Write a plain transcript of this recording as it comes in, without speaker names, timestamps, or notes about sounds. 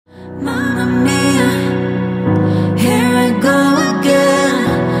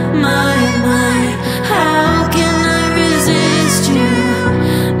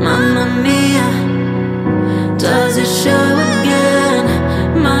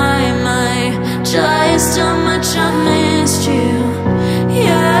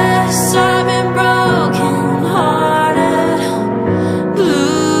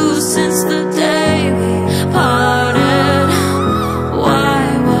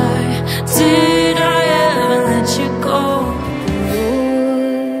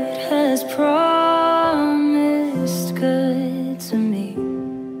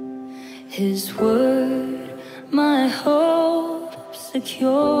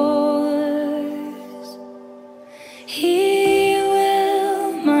He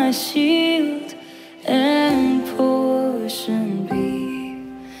will my shield and portion be,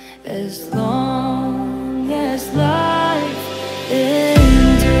 as long as life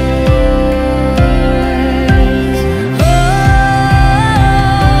endures.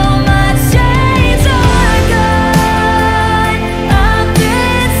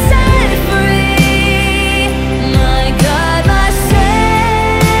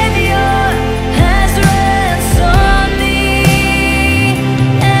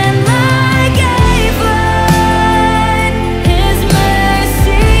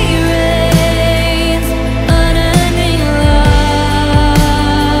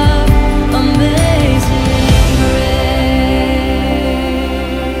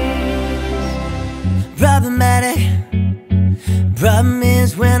 Problem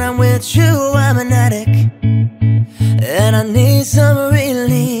is when I'm with you, I'm an addict, and I need some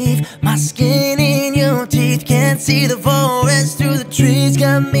relief. My skin in your teeth, can't see the forest through the trees.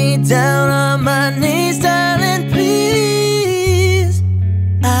 Got me down on my knees, darling, please.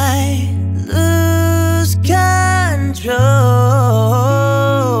 I lose control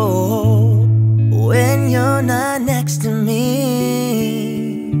when you're not next to me.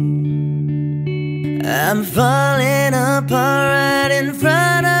 I'm falling apart right in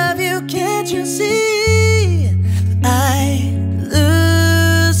front of you, can't you see? I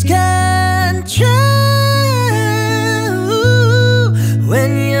lose control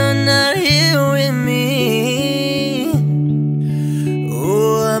when you're not here with me.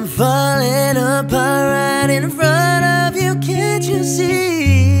 Oh, I'm falling apart right in front of you, can't you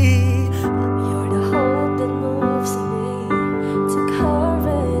see? You're the hope that moves me to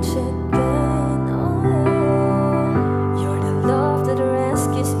courage again. Oh, you're the love that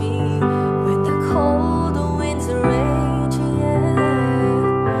rescues me when the cold winds are raging.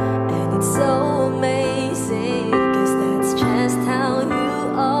 Yeah. And it's so amazing, 'cause that's just how you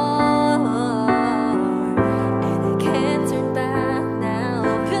are. And I can't turn back now,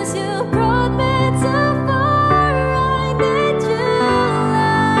 'cause you brought me too far. I need you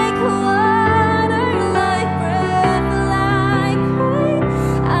like water, like breath, like rain.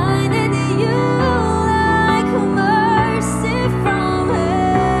 I need you like mercy from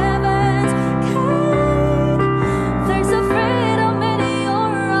heaven's kind. There's a freedom in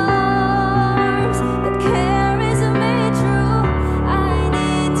your arms that carries me through. I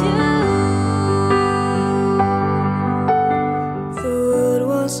need you. The world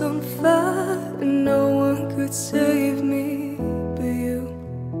was on fire and no one could save me but you.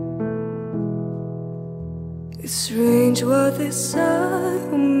 It's strange what they say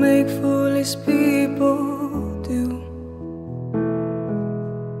will make foolish people do.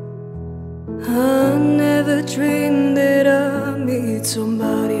 I never dreamed that I'd meet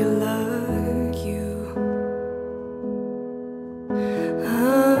somebody like you.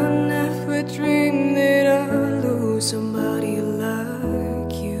 I never dreamed that I'd lose somebody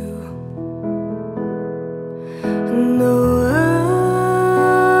like you. No, I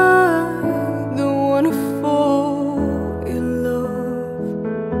don't wanna fall in love.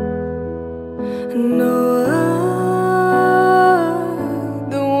 No, I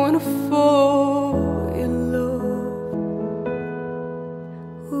don't wanna fall in love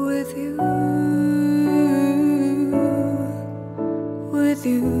with you, with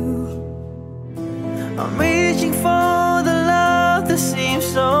you. I'm reaching for the love that seems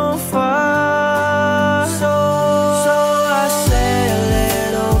so far. So I say a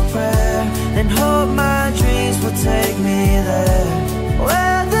little prayer and hope my dreams will take me there,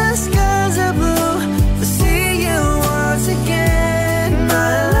 where the skies are blue to see you once again,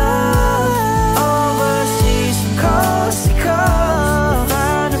 my love. Overseas from coast to coast,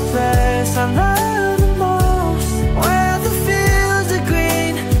 find a place I love the most, where the fields are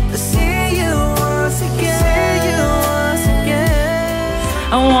green to see you once again.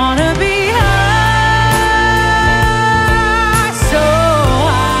 I wanna be high, so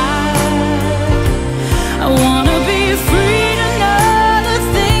high. I wanna be free to know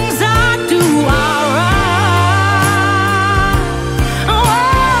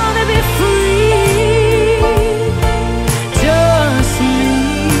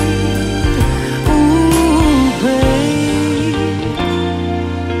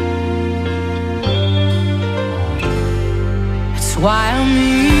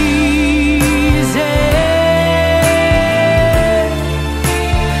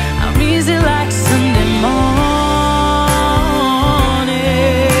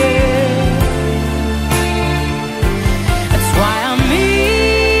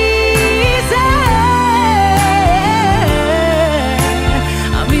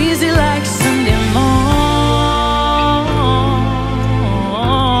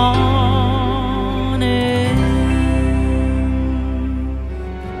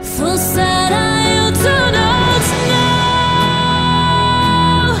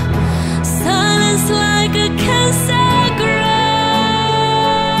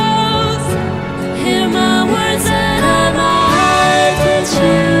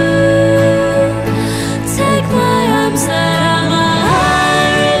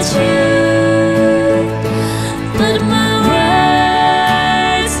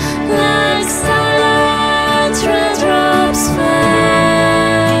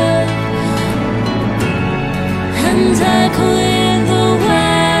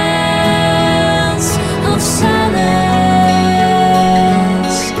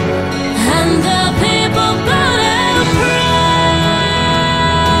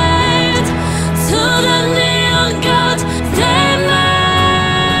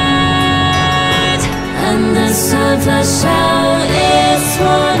在下